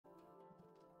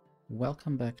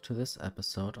Welcome back to this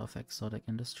episode of Exotic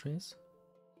Industries.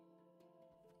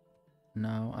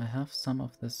 Now I have some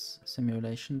of this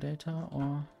simulation data,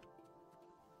 or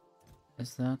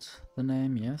is that the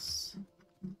name? Yes.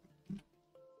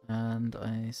 And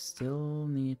I still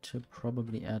need to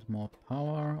probably add more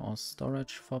power or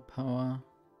storage for power.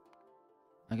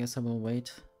 I guess I will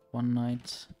wait one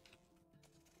night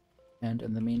and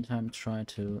in the meantime try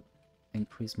to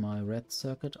increase my red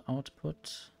circuit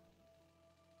output.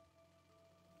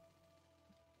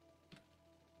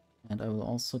 And I will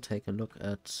also take a look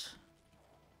at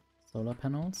solar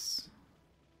panels.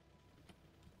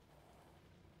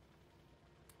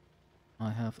 I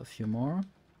have a few more.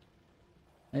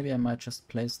 Maybe I might just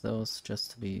place those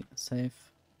just to be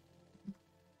safe.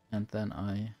 And then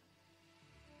I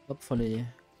hopefully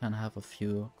can have a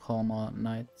few calmer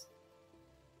nights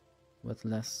with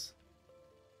less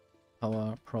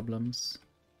power problems.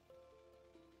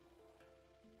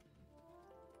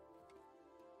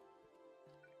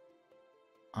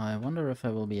 I wonder if I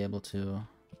will be able to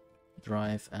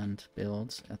drive and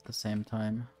build at the same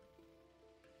time.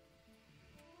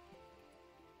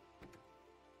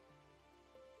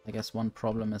 I guess one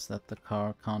problem is that the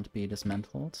car can't be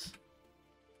dismantled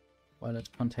while it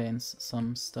contains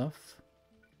some stuff.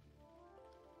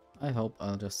 I hope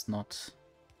I'll just not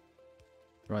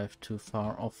drive too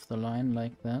far off the line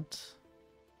like that.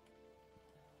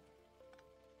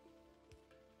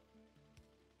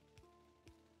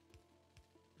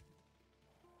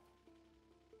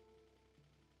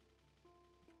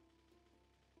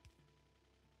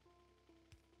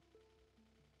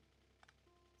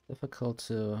 Difficult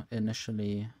to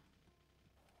initially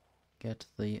get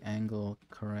the angle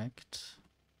correct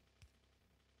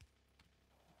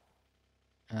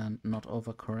and not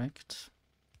overcorrect.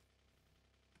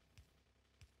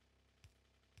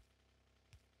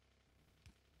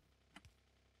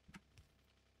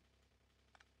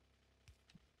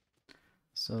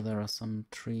 So there are some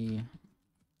tree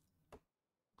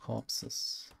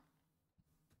corpses.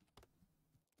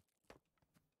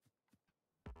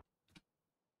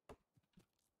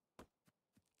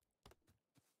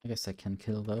 I guess I can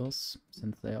kill those,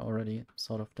 since they are already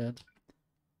sort of dead.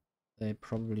 They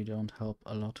probably don't help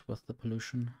a lot with the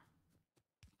pollution.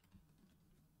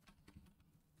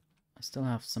 I still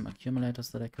have some accumulators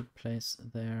that I could place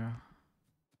there.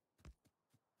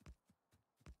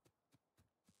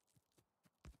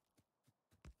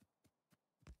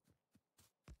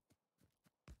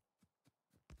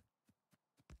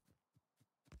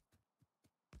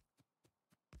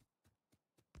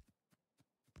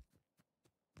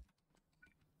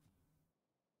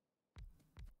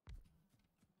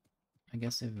 I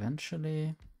guess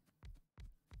eventually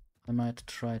I might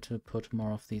try to put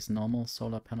more of these normal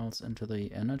solar panels into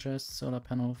the energized solar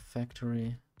panel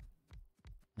factory,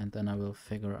 and then I will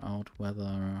figure out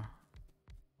whether,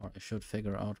 or I should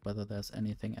figure out whether there's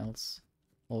anything else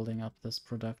holding up this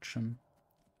production.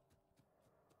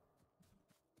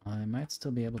 I might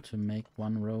still be able to make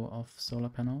one row of solar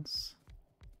panels.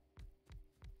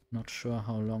 Not sure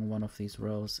how long one of these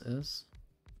rows is.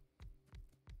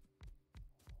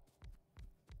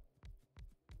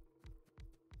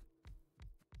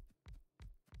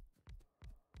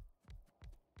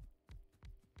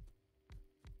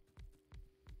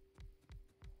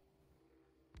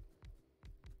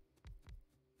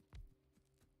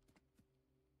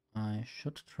 I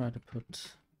should try to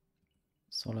put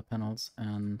solar panels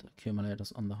and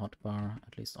accumulators on the hotbar,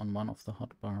 at least on one of the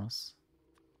hotbars.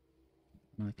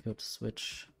 And I could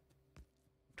switch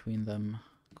between them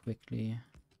quickly.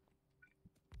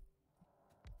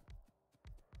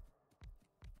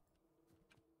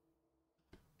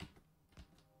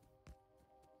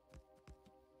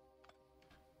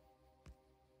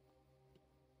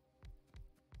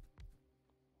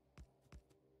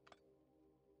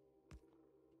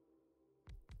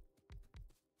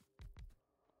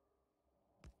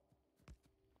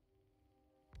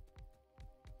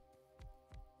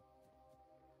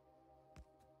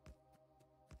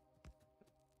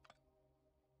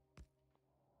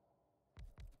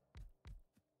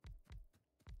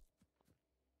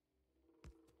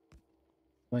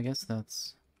 So I guess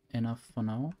that's enough for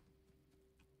now.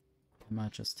 I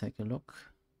might just take a look.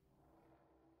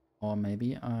 Or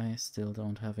maybe I still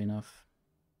don't have enough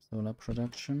solar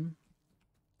production.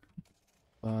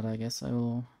 But I guess I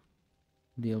will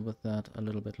deal with that a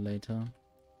little bit later.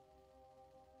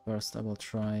 First I will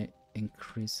try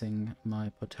increasing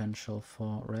my potential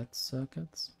for red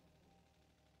circuits.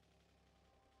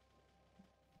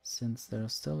 Since there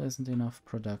still isn't enough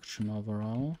production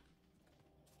overall.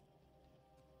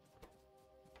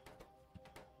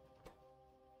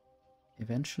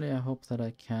 Eventually I hope that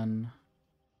I can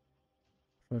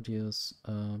produce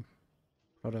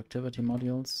productivity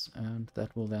modules, and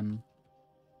that will then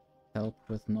help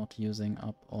with not using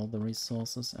up all the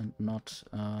resources and not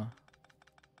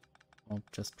or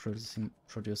just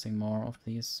producing more of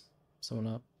these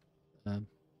solar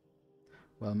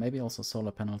well, maybe also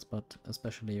solar panels, but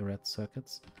especially red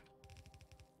circuits.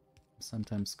 I'm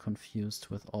sometimes confused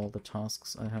with all the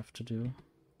tasks I have to do.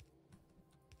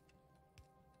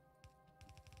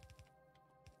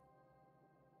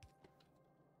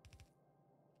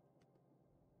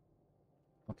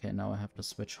 Okay, now I have to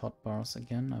switch hotbars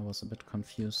again. I was a bit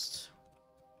confused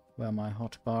where my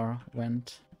hotbar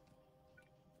went.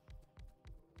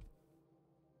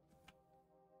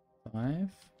 5.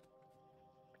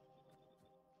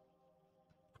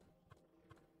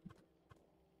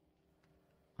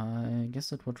 I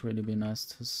guess it would really be nice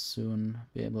to soon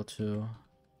be able to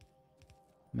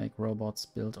make robots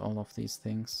build all of these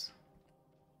things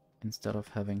instead of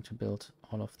having to build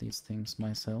all of these things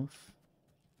myself.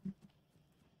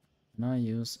 Can I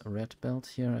use a red belt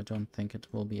here? I don't think it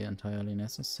will be entirely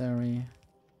necessary,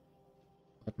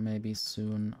 but maybe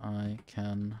soon I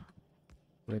can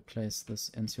replace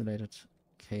this insulated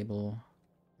cable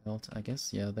belt, I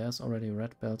guess. Yeah, there's already a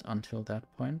red belt until that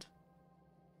point.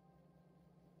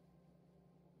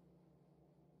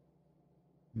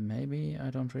 Maybe I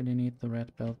don't really need the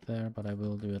red belt there, but I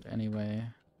will do it anyway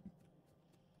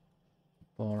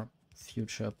for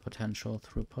future potential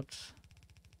throughput.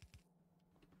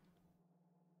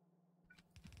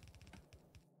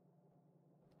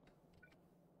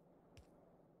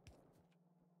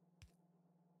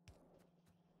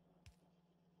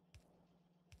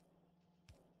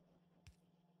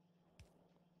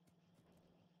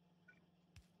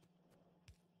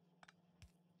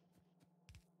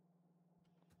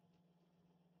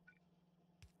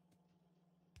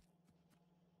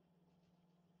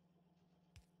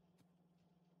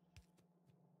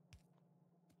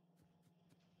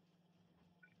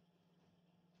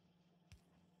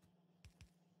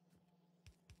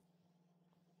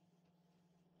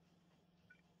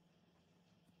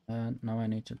 And now I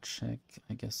need to check,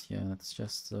 I guess, yeah, it's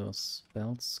just those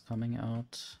belts coming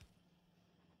out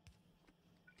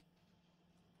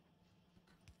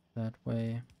that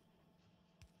way.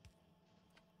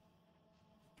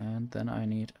 And then I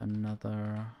need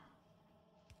another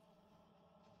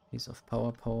piece of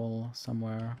power pole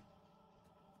somewhere.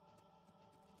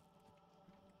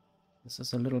 This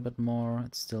is a little bit more,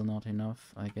 it's still not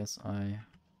enough. I guess I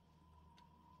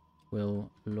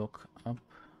will look up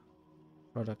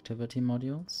productivity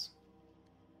modules.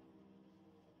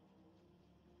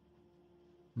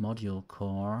 Module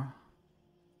core,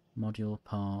 module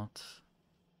part.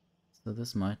 So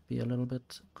this might be a little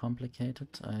bit complicated.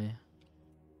 I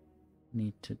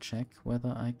need to check whether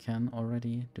I can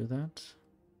already do that.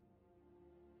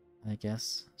 I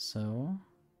guess so.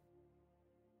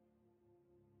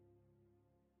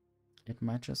 It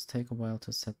might just take a while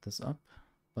to set this up,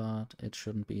 but it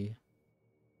shouldn't be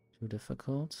too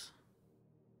difficult.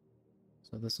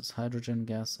 So this is hydrogen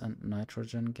gas and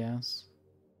nitrogen gas.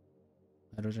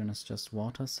 Hydrogen is just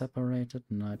water separated,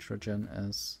 nitrogen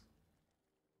is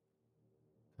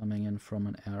coming in from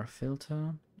an air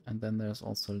filter, and then there's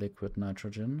also liquid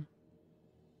nitrogen.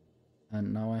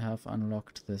 And now I have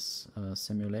unlocked this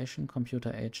simulation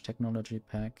computer age technology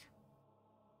pack.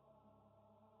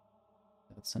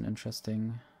 That's an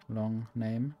interesting long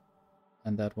name.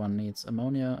 And that one needs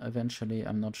ammonia eventually.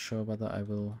 I'm not sure whether I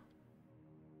will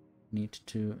need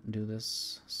to do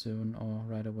this soon or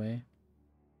right away.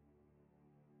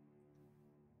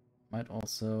 Might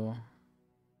also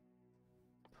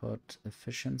put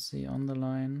efficiency on the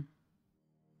line.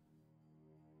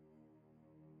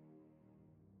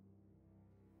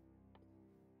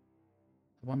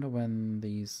 I wonder when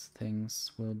these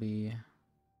things will be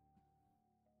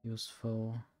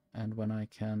useful and when I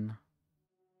can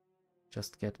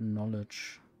just get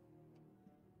knowledge.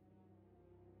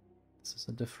 This is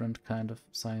a different kind of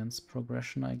science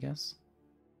progression, I guess.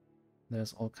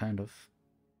 There's all kind of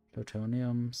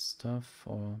plutonium stuff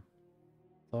or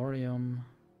thorium.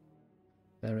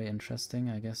 Very interesting.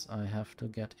 I guess I have to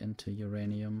get into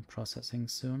uranium processing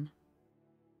soon.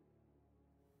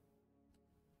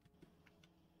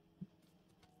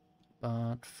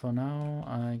 But for now,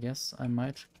 I guess I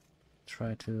might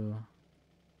try to...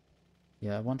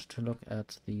 Yeah, I wanted to look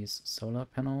at these solar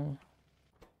panel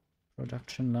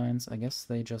production lines. I guess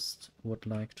they just would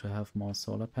like to have more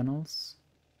solar panels.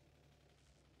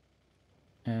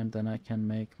 And then I can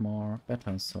make more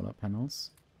better solar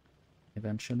panels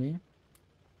eventually.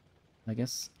 I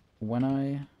guess when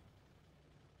I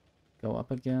go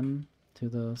up again, to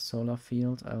the solar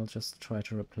field, I'll just try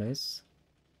to replace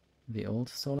the old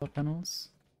solar panels.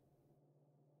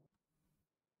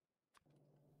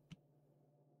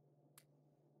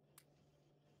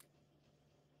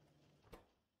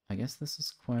 I guess this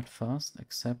is quite fast,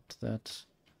 except that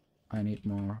I need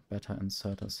more better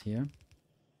inserters here.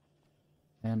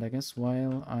 And I guess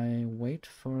while I wait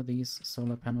for these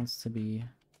solar panels to be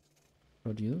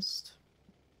produced,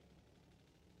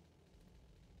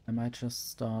 I might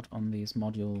just start on these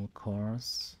module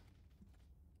cores.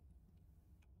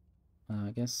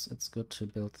 I guess it's good to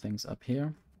build things up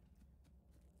here,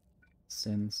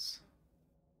 since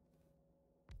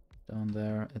down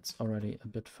there it's already a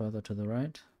bit further to the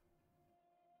right.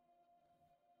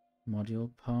 Module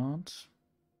part.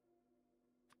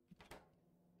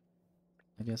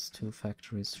 I guess 2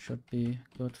 factories should be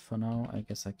good for now. I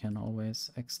guess I can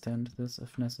always extend this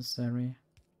if necessary.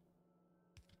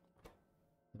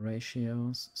 The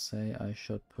ratios say I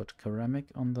should put ceramic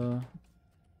on the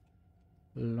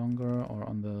longer or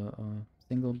on the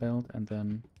single belt, and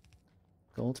then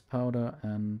gold powder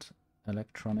and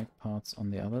electronic parts on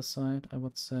the other side, I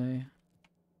would say.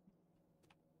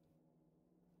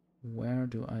 Where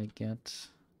do I get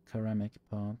ceramic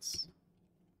parts?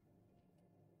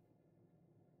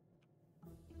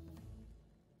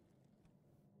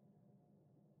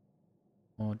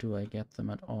 Or do I get them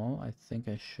at all? I think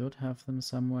I should have them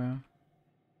somewhere.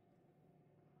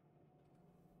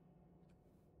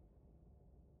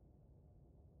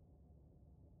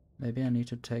 Maybe I need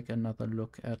to take another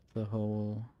look at the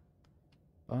whole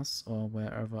bus or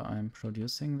wherever I'm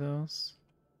producing those.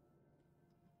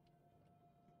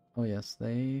 Oh yes,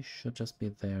 they should just be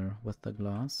there with the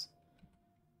glass.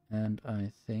 And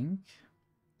I think,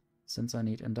 since I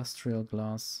need industrial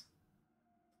glass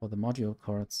for the module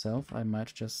core itself, I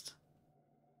might just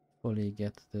fully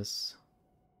get this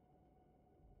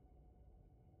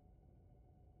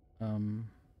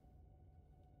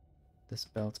this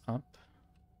belt up.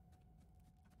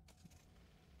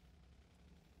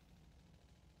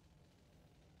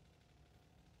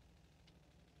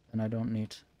 And I don't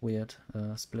need weird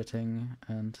splitting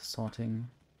and sorting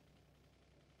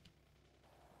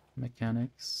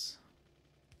mechanics.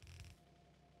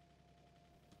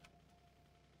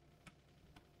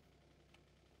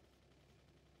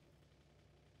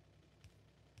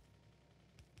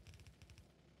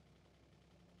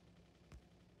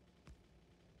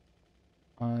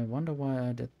 I wonder why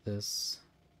I did this.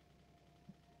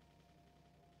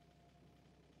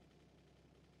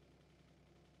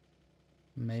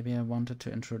 Maybe I wanted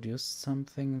to introduce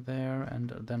something there and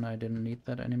then I didn't need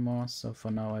that anymore, so for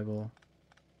now I will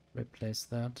replace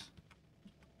that.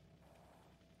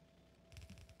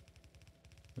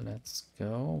 Let's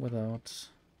go without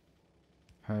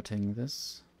hurting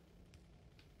this.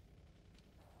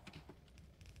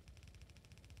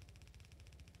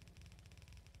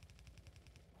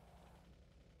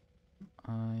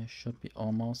 I should be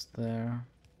almost there.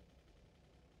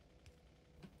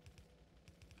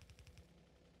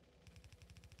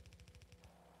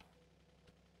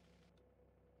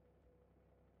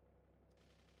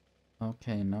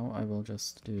 Okay, now I will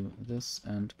just do this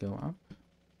and go up.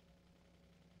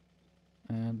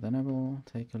 And then I will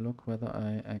take a look whether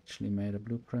I actually made a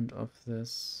blueprint of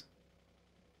this.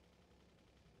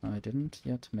 I didn't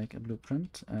yet make a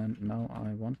blueprint, and now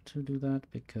I want to do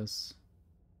that because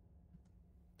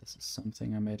this is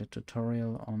something I made a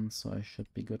tutorial on, so I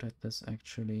should be good at this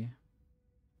actually.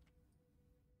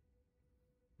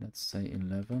 Let's say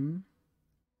 11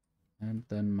 and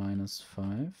then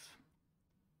 -5.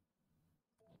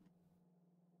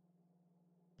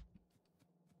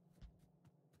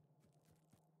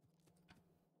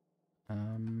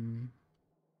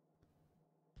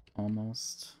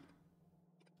 Almost.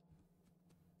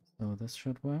 So this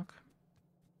should work.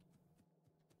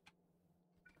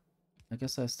 I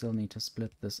guess I still need to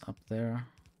split this up there,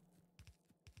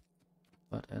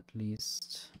 but at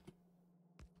least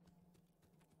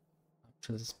up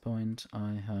to this point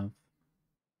I have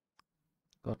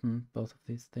gotten both of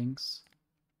these things.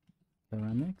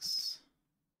 Ceramics.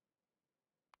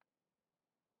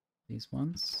 These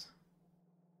ones.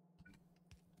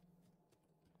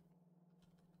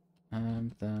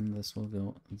 And then this will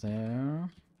go there.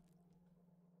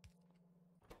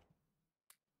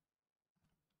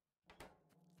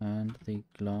 And the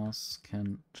glass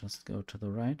can just go to the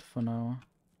right for now.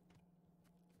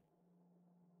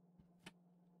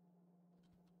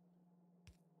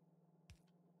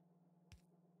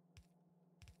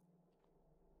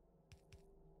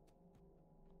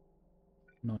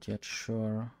 Not yet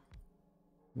sure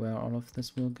where all of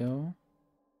this will go.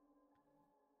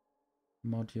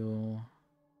 Module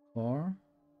core.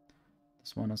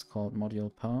 This one is called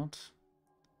module part.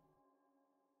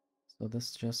 So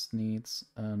this just needs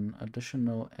an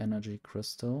additional energy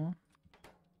crystal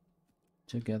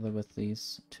together with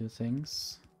these two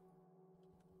things.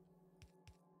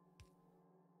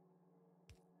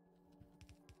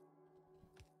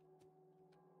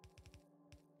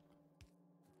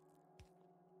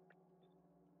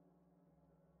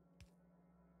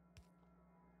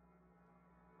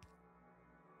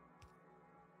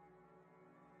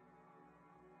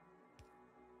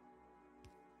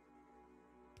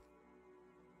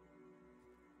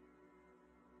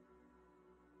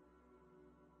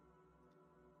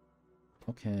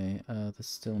 Okay, this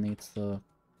still needs the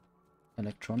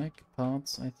electronic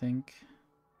parts, I think.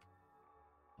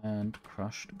 And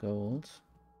crushed gold.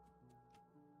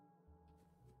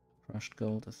 Crushed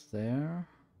gold is there.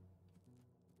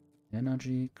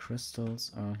 Energy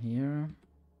crystals are here.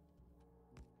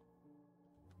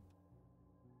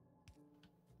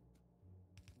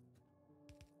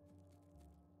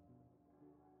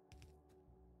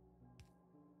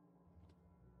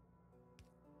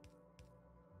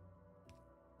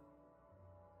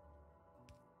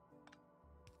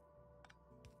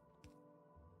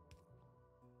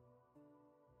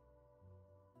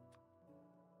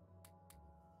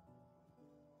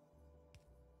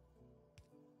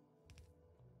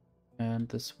 And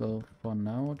this will, for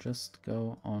now, just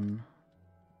go on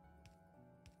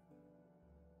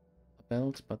a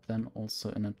belt, but then also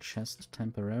in a chest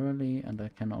temporarily, and I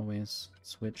can always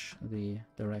switch the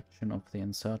direction of the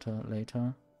inserter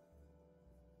later,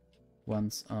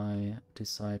 once I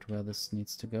decide where this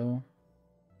needs to go.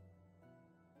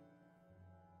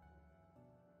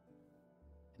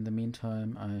 In the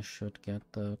meantime, I should get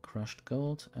the crushed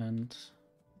gold and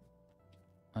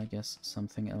I guess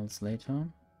something else later.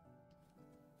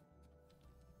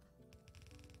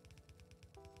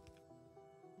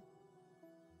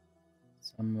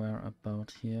 Somewhere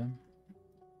about here.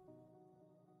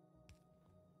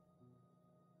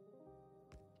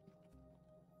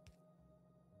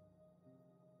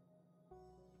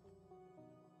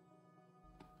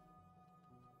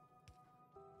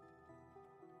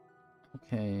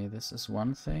 Okay, this is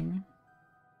one thing.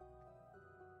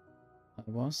 I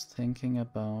was thinking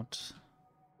about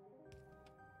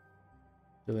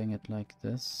doing it like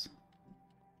this.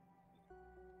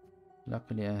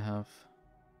 Luckily I have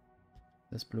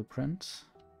this blueprint.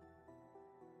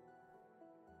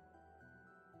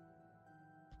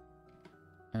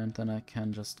 And then I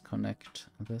can just connect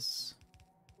this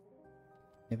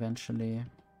eventually.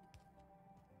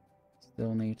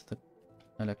 Still need the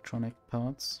electronic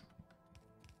parts.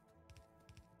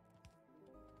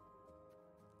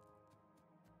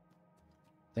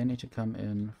 They need to come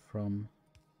in from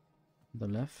the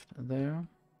left there.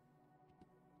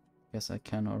 Guess I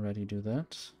can already do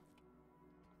that.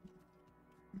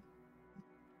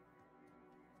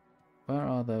 Where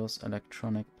are those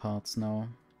electronic parts now?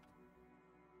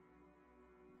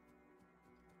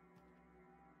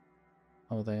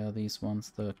 Oh, they are these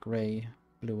ones, the grey,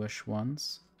 bluish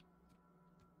ones.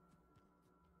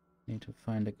 Need to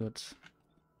find a good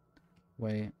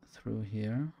way through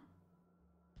here.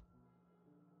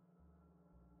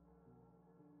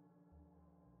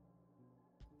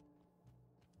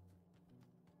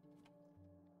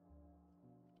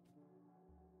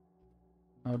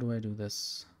 How do I do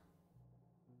this?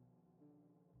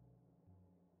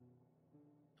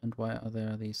 And why are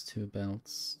there these two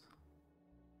belts?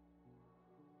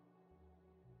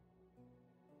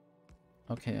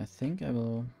 Okay, I think I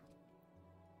will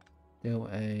do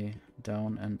a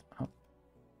down and up.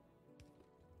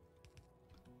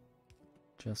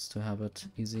 Just to have it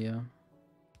easier.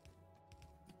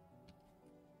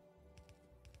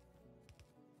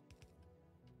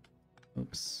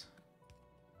 Oops.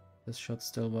 This should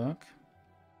still work.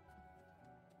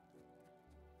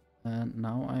 And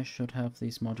now I should have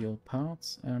these module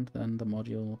parts and then the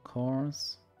module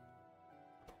cores.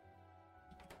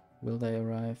 Will they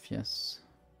arrive? Yes.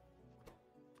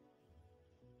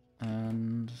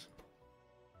 And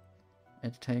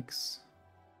it takes,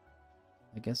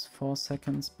 I guess, 4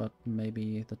 seconds, but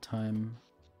maybe the time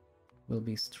will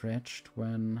be stretched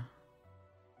when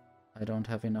I don't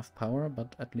have enough power,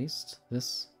 but at least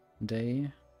this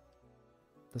day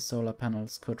the solar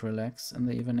panels could relax in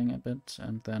the evening a bit,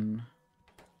 and then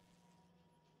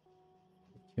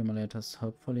accumulators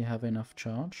hopefully have enough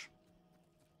charge.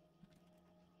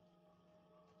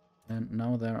 And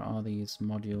now there are these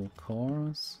module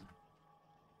cores.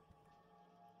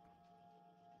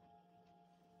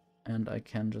 And I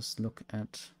can just look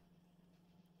at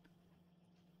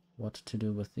what to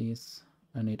do with these.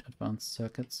 I need advanced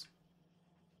circuits.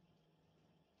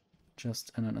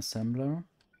 just in an assembler.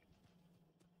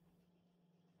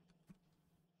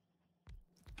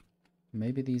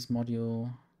 Maybe these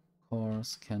module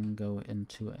cores can go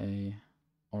into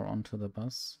or onto the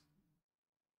bus.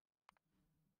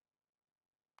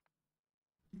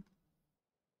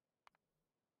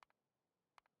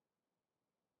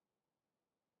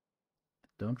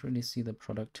 Don't really see the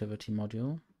productivity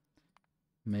module.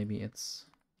 Maybe it's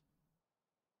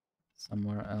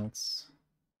somewhere else.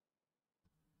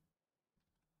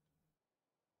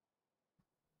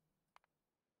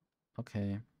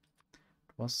 Okay,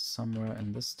 it was somewhere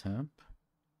in this tab.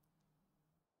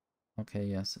 Okay,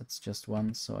 yes, it's just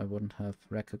one, so I wouldn't have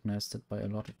recognized it by a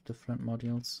lot of different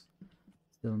modules.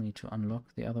 Still need to unlock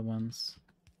the other ones.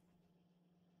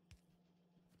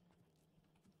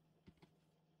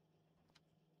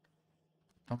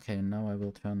 Okay, now I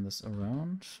will turn this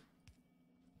around.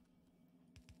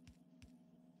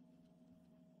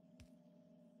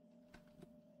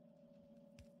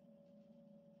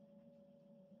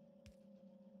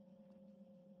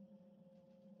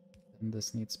 Then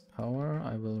this needs power.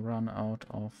 I will run out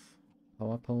of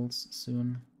power poles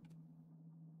soon.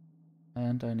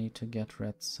 And I need to get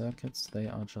red circuits. They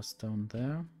are just down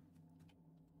there.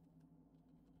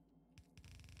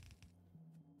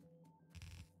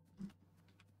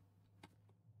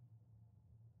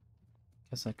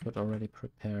 Guess I could already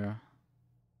prepare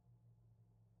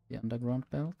the underground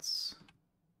belts.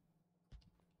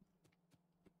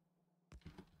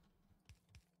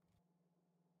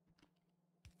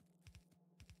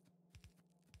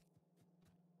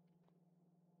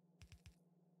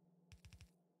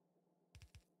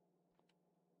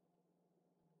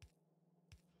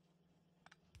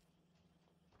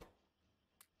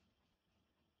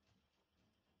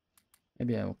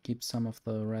 Maybe I will keep some of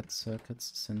the red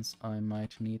circuits since I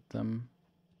might need them.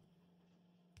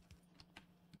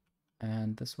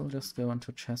 And this will just go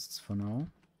into chests for now.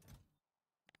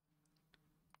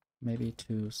 Maybe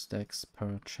 2 stacks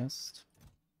per chest.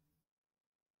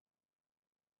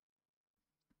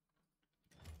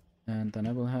 And then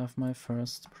I will have my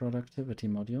first productivity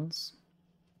modules.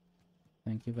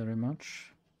 Thank you very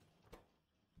much.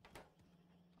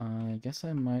 I guess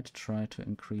I might try to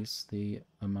increase the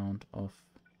amount of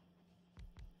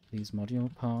these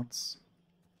module parts.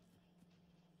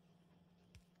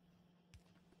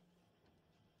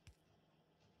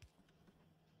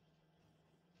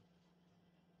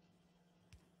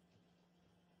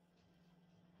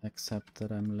 Except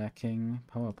that I'm lacking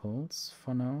power poles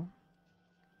for now.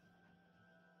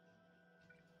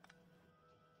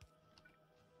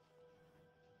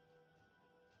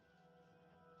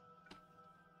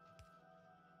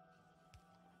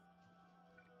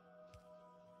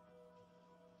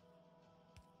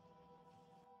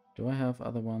 Do I have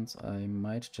other ones? I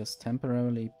might just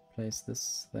temporarily place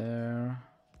this there,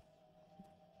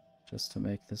 just to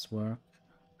make this work.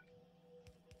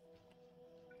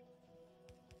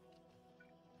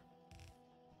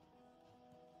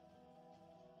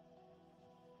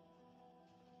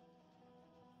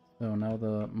 So now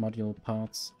the module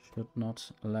parts should not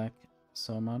lag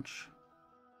so much.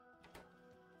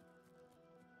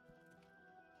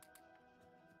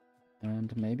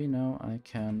 And maybe now I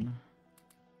can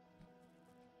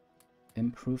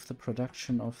improve the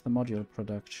production of the module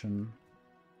production.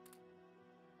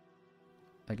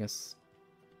 I guess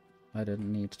I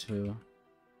didn't need to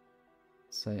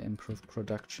say improve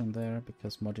production there,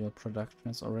 because module production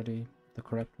is already the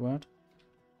correct word.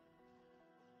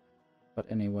 But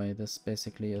anyway, this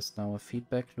basically is now a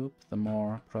feedback loop. The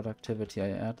more productivity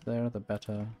I add there, the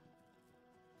better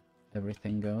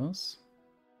everything goes.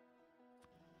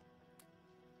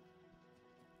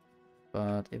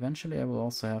 But eventually I will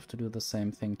also have to do the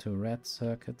same thing to red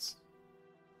circuits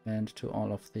and to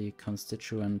all of the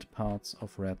constituent parts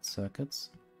of red circuits.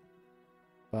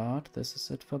 But this is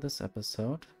it for this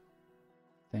episode.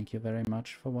 Thank you very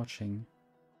much for watching.